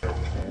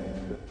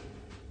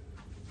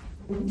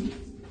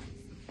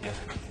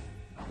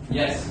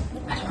 Yes.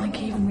 I don't think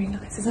he even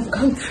realises I've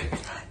gone through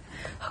that.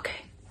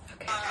 Okay.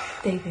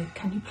 David,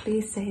 can you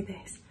please say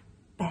this?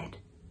 Bed.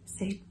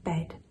 Say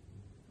bed.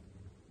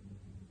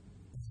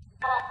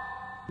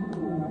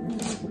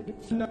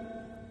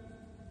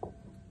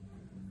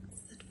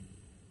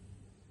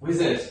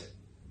 Wizard.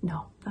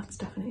 No, that's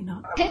definitely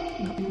not.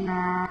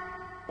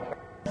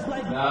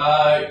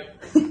 No.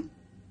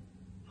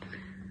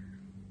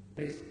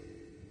 Ben.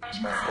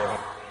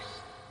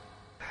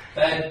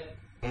 I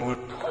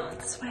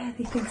swear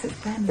he thinks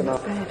it's Ben in his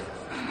bed.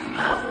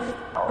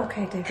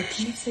 Okay, David,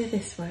 can you say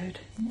this word?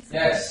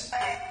 Yes.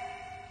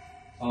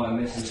 Oh,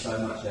 I'm missing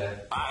so much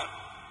here.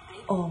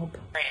 Orb.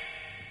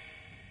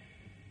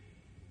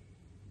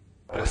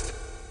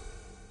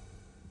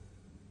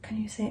 Can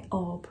you say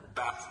orb?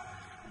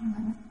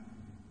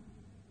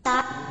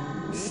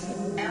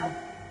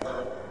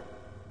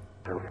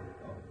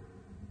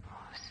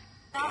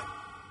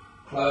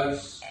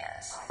 Close.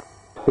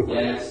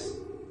 Yes.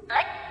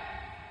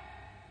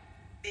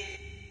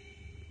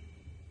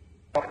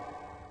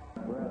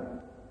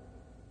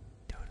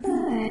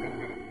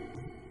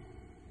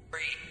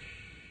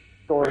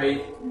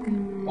 Breathe.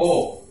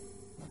 Oh.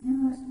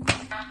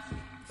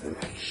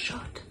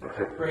 Shut.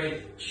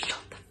 Breathe. Shut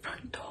the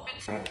front door.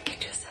 You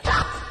just said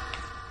that.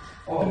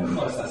 Oh,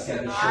 Christ, that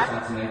scared the shit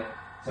out of me.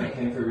 So it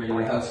came through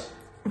really loud.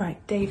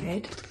 Right,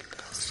 David.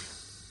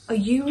 Are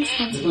you Just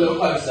a responsible? little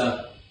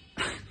closer.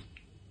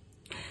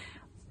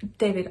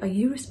 David, are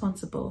you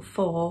responsible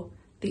for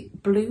the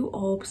blue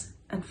orbs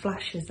and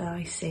flashes that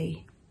I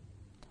see?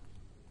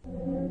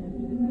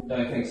 Don't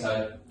think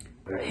so.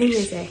 Who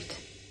is it?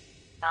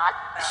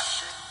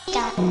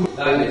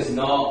 That is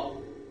not.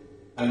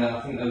 And then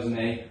I think that was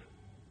me.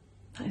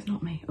 That is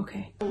not me.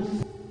 Okay.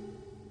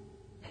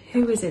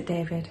 Who is it,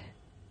 David?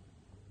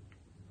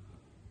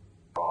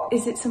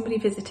 Is it somebody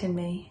visiting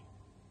me?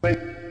 It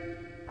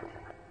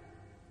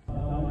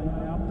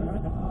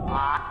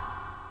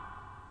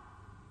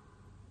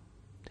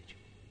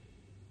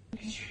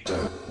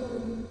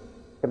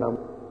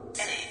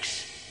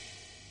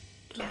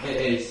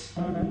is.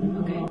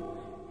 Okay.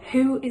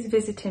 Who is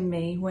visiting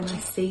me when I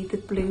see the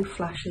blue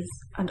flashes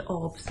and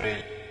orbs?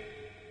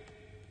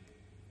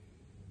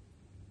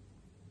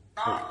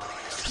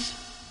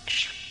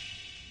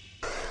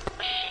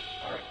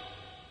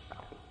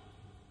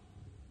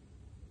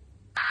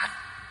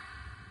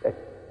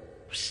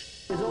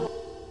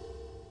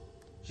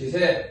 She's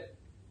here.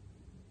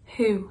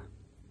 Who?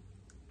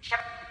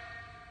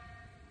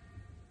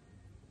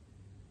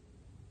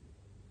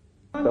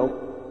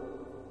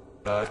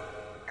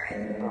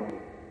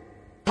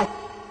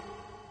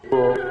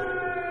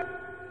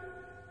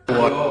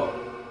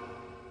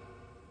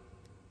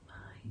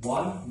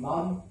 One,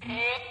 Mum.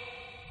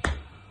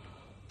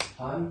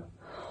 Hun.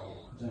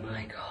 Oh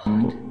my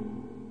god.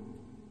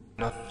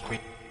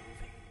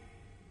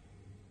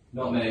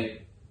 Not me.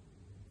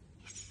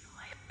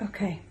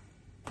 Okay.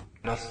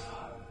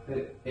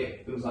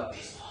 It was like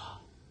this.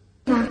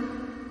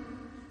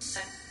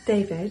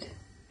 David,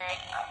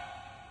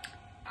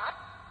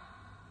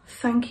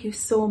 thank you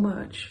so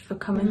much for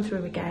coming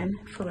through again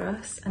for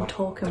us and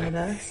talking with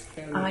us.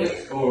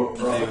 It's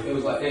alright. It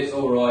was like, it's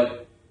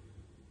alright.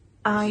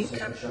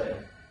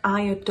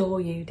 I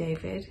adore you,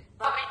 David.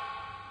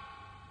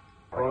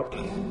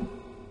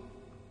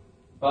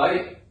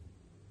 Bye.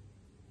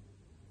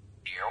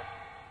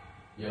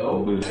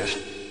 Yo.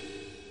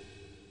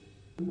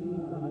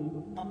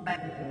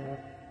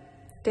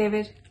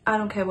 David, I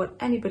don't care what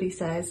anybody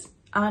says.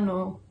 I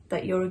know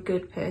that you're a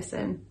good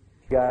person.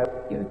 You're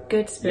a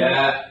good spirit.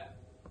 Yeah.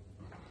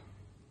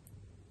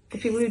 The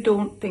people who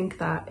don't think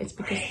that, it's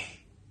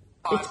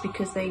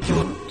because they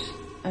don't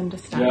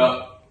understand.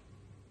 Yeah.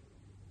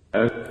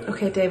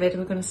 Okay, David,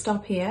 we're going to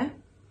stop here.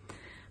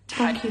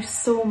 Thank you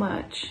so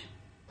much.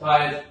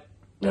 Tired.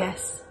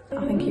 Yes,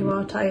 I think you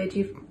are tired.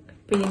 You've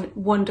been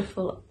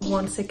wonderful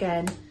once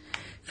again.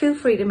 Feel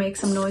free to make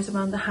some noise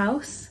around the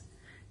house.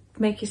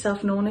 Make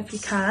yourself known if you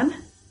can.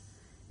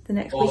 The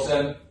next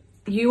Awesome. week.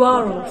 You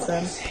are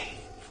awesome.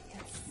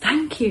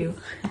 Thank you.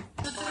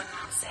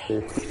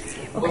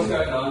 What's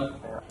going on?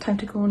 Time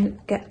to go and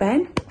get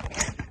Ben.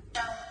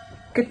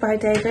 Goodbye,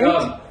 David.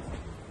 Gone.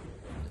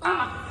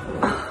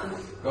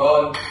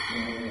 Gone.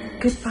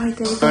 Goodbye,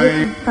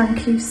 David.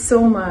 Thank you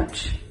so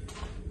much.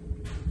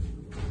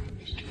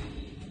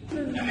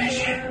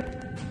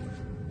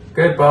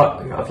 Goodbye.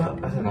 I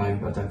don't know.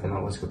 I don't think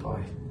that was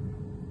goodbye.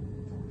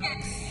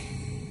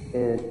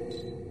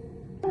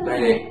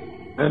 Lainey.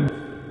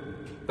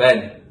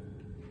 Ben.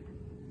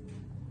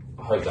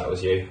 I hope that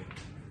was you.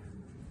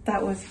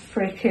 That was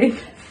freaking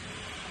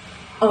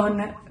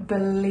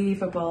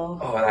unbelievable.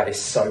 Oh, that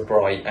is so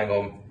bright. Hang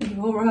on.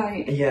 You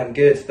alright? Yeah, I'm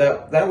good.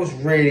 That was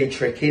really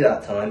tricky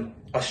that time.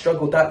 I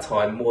struggled that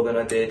time more than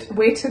I did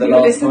Wait till the you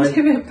last listen time.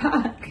 to it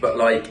back. But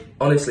like,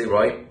 honestly,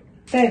 right?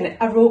 Ben,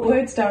 I wrote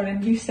words down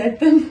and you said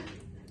them.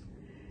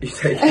 You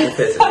take the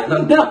piss at me.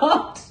 I'm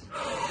not.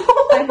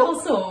 And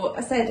also,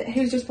 I said,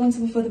 who's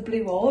responsible for the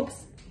blue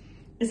orbs?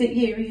 Is it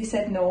you? You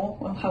said no,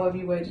 or however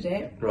you worded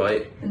it.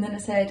 Right. And then I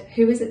said,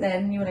 who is it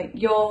then? And you were like,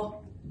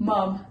 your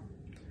mum.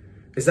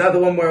 Is that the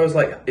one where I was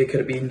like, it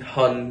could have been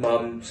hun,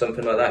 mum,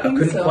 something like that? I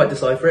couldn't so. quite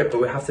decipher it,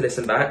 but we have to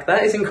listen back.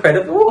 That is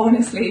incredible.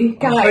 Honestly,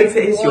 I guys, hope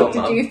it is your what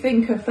did mum. you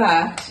think of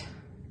that?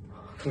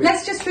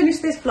 Let's just finish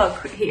this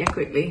vlog here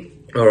quickly.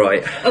 All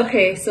right.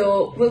 Okay,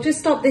 so we'll just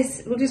stop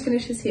this. We'll just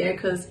finish this here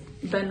because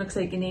Ben looks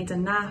like he needs a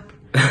nap.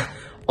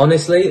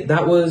 Honestly,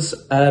 that was,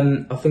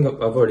 I think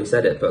I've already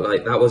said it, but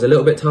like, that was a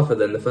little bit tougher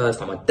than the first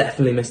time. I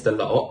definitely missed a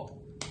lot.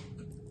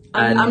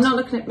 I'm not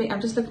looking at me, I'm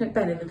just looking at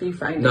Ben in the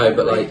viewfinder. No,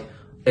 but like,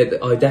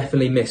 I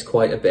definitely missed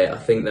quite a bit. I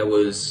think there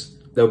were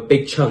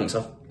big chunks.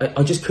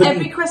 I just couldn't.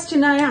 Every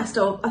question I asked,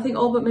 or I think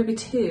all but maybe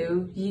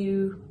two,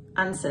 you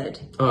answered.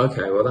 Oh,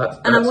 okay, well that's...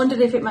 And I wondered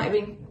if it might have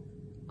been,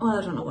 oh,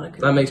 I don't know what I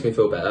could. That makes me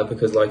feel better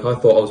because like I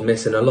thought I was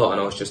missing a lot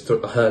and I was just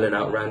hurling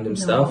out random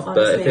stuff. But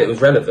if honestly, it was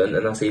relevant,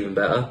 then that's even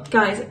better.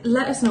 Guys,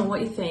 let us know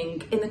what you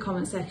think in the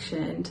comment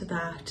section to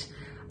that.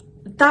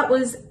 That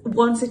was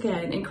once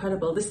again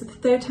incredible. This is the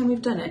third time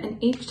we've done it,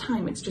 and each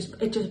time it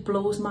just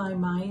blows my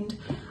mind.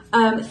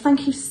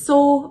 Thank you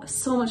so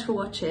much for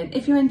watching.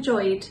 If you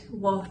enjoyed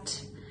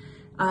what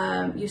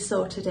you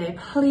saw today,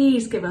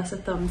 please give us a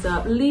thumbs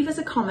up, leave us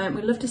a comment.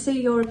 We'd love to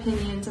see your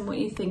opinions and what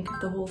you think of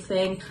the whole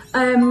thing.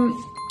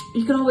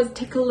 You can always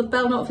tickle the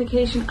bell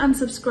notification and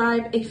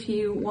subscribe if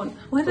you want.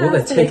 Oh,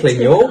 they're tickling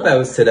your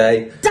bells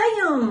today.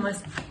 Damn!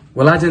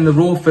 We'll add in the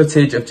raw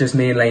footage of just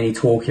me and Lainey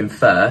talking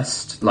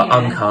first, like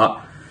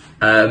uncut,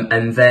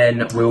 and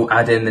then we'll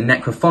add in the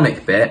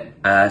necrophonic bit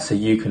so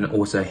you can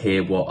also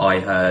hear what I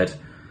heard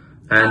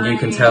And you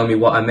can tell me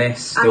what I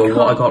missed or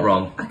what I got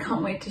wrong. I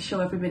can't wait to show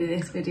everybody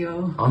this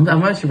video. I'm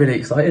actually really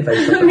excited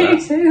based on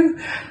Me too.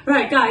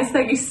 Right guys,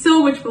 thank you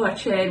so much for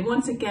watching.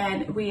 Once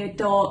again, we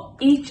adore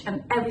each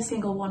and every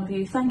single one of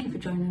you. Thank you for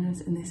joining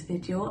us in this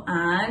video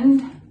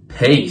and...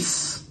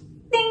 Peace.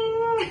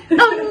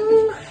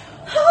 Ding!